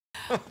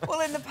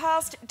Well, in the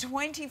past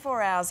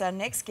 24 hours, our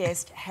next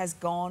guest has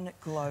gone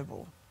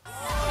global. Oh,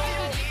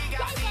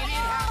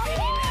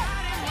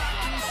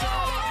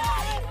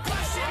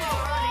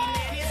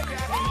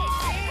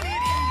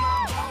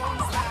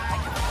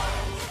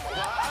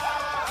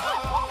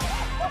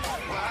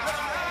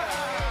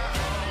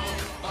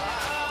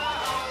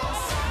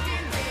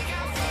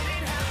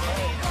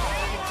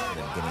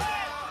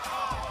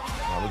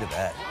 look at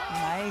that.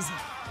 Amazing.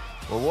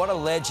 Well, what a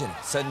legend.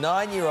 So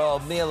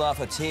 9-year-old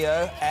Meaalofa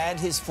Teo and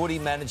his footy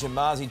manager,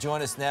 Masi,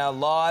 join us now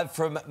live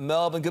from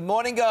Melbourne. Good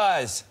morning,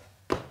 guys.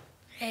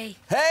 Hey.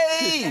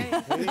 Hey!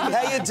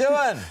 How you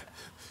doing?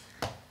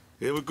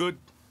 Yeah, we're good.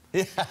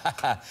 Yeah.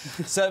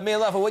 So,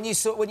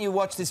 Meaalofa, when you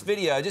watch this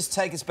video, just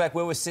take us back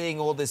where we're seeing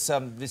all this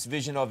this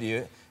vision of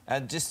you,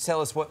 and just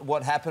tell us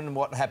what happened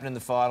in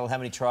the final, how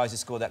many tries you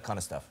scored, that kind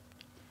of stuff.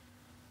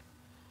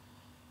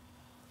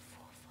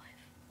 4 or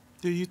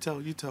 5.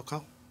 Yeah, you tell,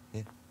 Carl.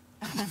 Yeah.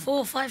 4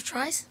 or 5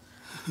 tries.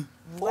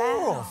 4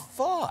 or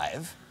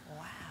 5?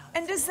 Wow.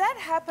 And does that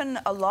happen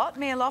a lot,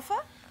 Meaalofa?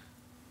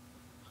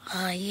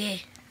 Yeah.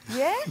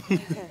 Yeah?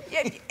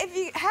 Yeah.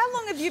 How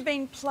long have you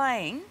been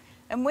playing,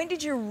 and when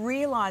did you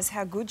realise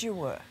how good you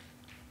were?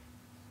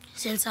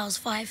 Since I was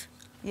 5.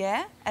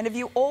 Yeah? And have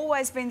you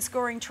always been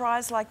scoring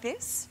tries like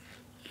this?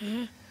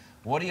 Mm-hmm.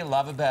 What do you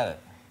love about it?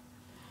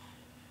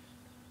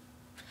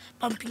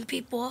 Bumping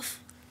people off.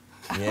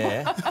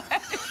 Yeah.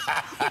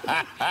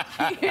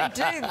 You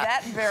do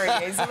that very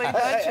easily,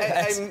 don't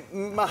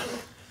you?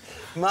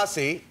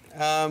 Masi,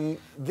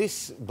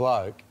 this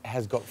bloke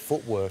has got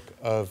footwork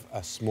of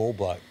a small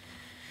bloke.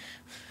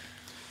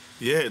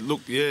 Yeah,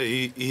 look, yeah,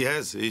 he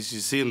has. As you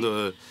see in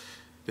the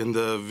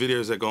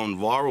videos that go on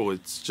viral,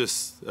 it's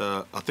just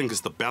I think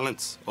it's the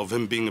balance of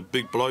him being a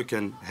big bloke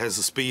and has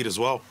the speed as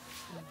well.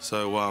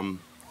 So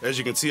as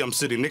you can see, I'm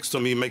sitting next to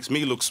him. He makes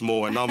me look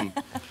small, and I'm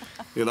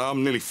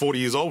nearly 40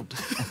 years old.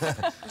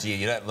 Gee,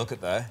 you don't look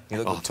it though. You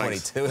look like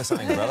 22 thanks. or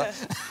something, brother.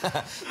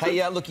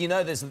 Hey, look, you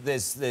know,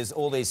 there's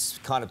all these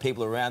kind of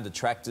people around,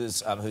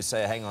 detractors, who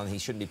say, hang on, he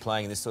shouldn't be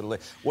playing in this sort of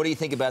league. What do you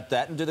think about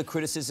that? And do the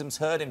criticisms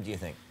hurt him, do you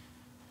think?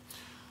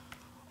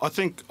 I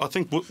think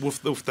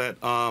with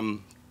that,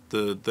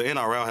 the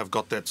NRL have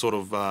got that sort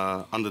of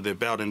under their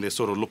belt, and they're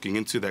sort of looking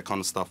into that kind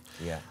of stuff.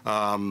 Yeah.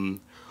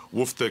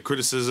 With the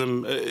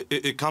criticism,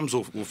 it comes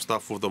with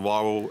stuff with the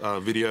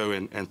viral video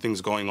and things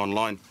going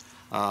online.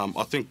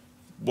 I think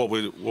what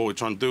we're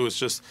trying to do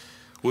is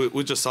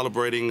we're just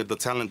celebrating the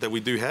talent that we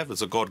do have.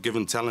 It's a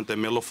God-given talent that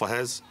Meaalofa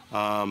has,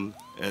 and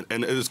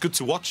it's good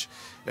to watch.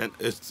 And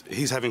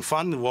he's having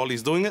fun while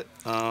he's doing it,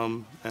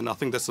 and I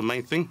think that's the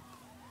main thing.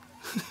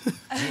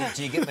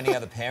 do you get many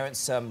other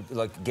parents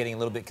like getting a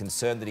little bit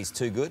concerned that he's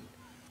too good?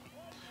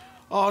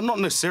 Oh, not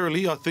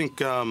necessarily. I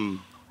think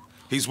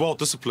he's well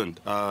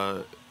disciplined.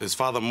 His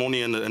father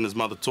Moni and his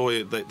mother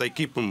Toy, they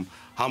keep him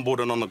humbled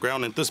and on the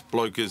ground. And this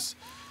bloke is,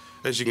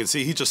 as you can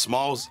see, he just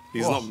smiles.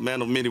 He's not a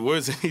man of many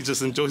words. He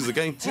just enjoys the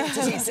game.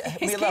 He's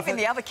keeping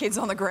the other kids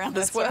on the ground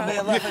as well.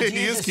 Meaalofa, do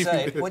you just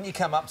say, when you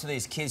come up to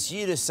these kids,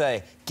 you just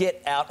say,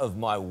 "Get out of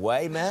my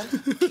way, man."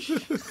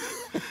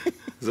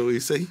 Is that what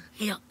you say?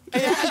 Yeah.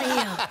 Get out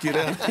of here. Get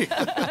out of here.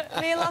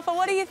 Meaalofa,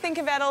 what do you think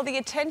about all the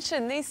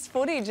attention? This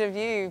footage of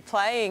you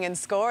playing and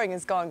scoring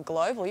has gone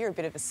global. You're a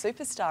bit of a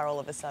superstar all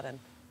of a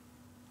sudden.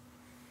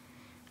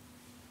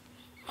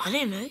 I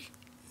don't know.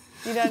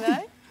 You don't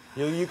know?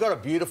 You've got a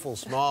beautiful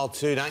smile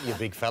too, don't you,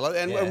 big fella?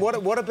 And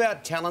what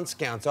about talent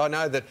scouts? I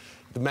know that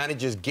the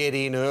managers get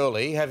in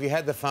early. Have you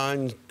had the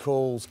phone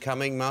calls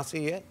coming,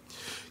 Masi, yet?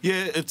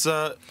 Yeah,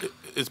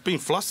 it's been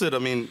flustered. I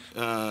mean,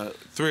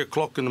 3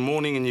 o'clock in the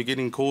morning and you're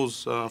getting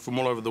calls from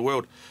all over the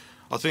world.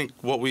 I think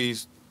what we,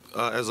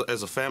 as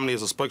a family,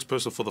 as a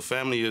spokesperson for the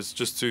family, is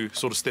just to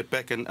sort of step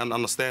back and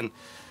understand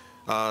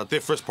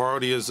their first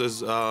priority is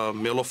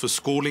Meaalofa's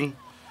schooling.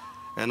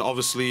 And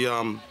obviously,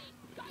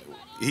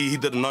 he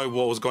didn't know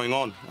what was going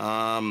on.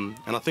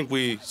 And I think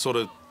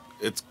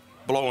it's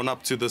blowing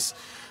up to this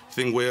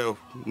thing where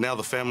now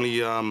the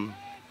family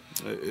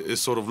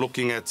is sort of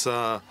looking at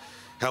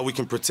how we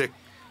can protect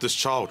this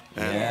child,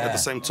 and at the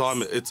same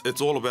time,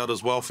 it's all about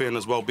his welfare and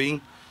his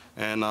well-being.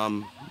 And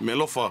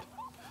Meaalofa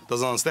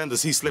doesn't understand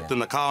this. He slept in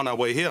the car on our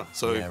way here,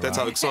 so that's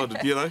how excited,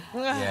 you know.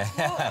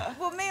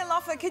 Well,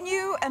 Meaalofa, can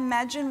you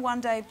imagine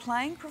one day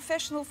playing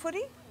professional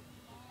footy?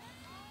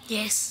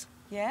 Yes.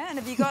 Yeah, and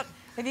have you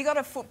got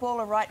a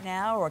footballer right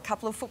now, or a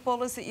couple of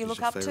footballers that you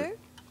look up to?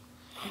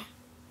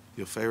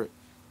 Your favourite?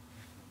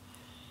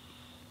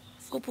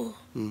 Football.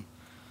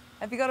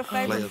 Have you got a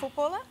favourite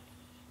footballer?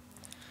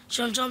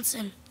 Shaun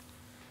Johnson.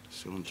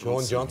 Shaun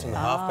Johnson, the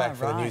halfback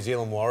for the New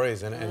Zealand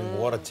Warriors, and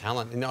what a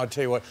talent. And I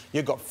tell you what,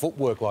 you've got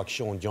footwork like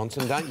Shaun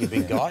Johnson, don't you,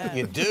 big guy?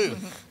 You do.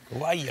 The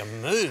way you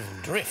move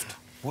and drift.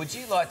 Would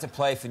you like to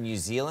play for New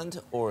Zealand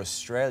or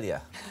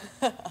Australia?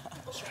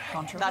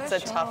 That's a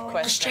tough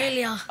question.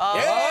 Australia. Oh.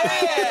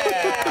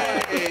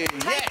 Yeah!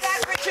 Take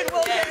that, Richard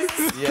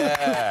Wilkins.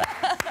 Yeah.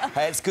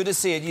 Hey, it's good to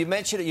see you. You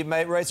mentioned it. You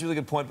raised a really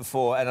good point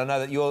before, and I know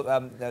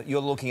that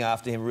you're looking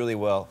after him really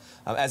well.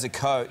 As a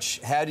coach,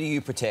 how do you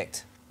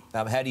protect?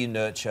 How do you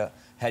nurture?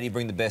 How do you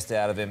bring the best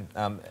out of him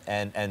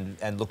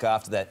and look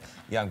after that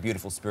young,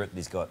 beautiful spirit that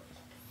he's got?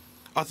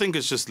 I think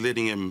it's just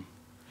letting him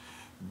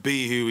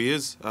be who he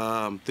is.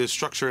 There's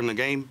structure in the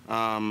game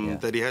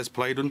that he has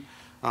played in,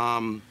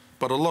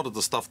 but a lot of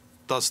the stuff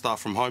does start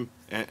from home,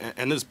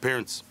 and his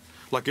parents,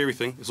 like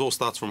everything, it all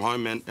starts from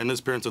home, and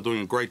his parents are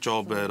doing a great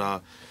job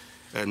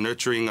at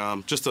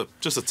nurturing just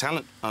a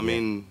talent. I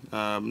mean,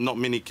 not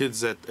many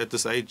kids at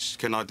this age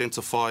can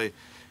identify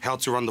how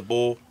to run the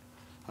ball,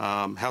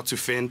 how to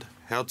fend,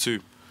 how to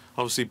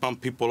obviously bump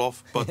people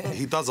off, but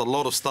he does a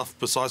lot of stuff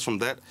besides from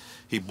that.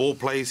 He ball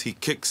plays, he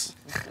kicks,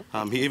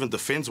 he even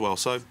defends well.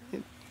 So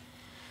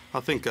I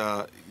think,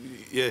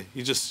 yeah,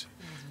 you just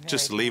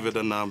leave it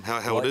and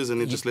how it is,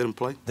 and just let him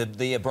play.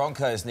 The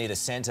Broncos need a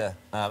centre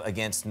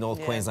against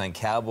North Queensland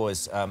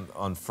Cowboys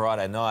on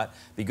Friday night.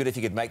 Be good if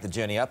you could make the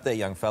journey up there,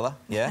 young fella.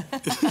 Yeah?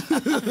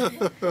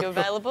 You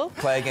available?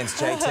 Play against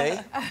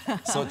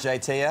JT. Sort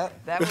JT out.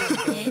 That would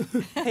be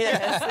good.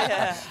 Yes,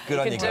 yeah. Good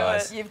on you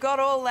guys. You've got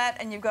all that,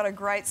 and you've got a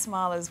great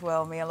smile as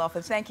well,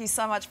 Meaalofa. Thank you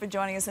so much for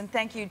joining us, and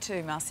thank you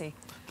too, Masi.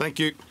 Thank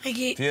you. Thank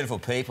you. Beautiful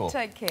people.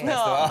 Take care.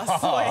 Oh,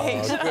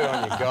 sweet. Good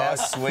on you guys.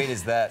 How sweet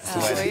is that? It's the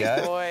way to Sweet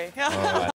go. boy. All right.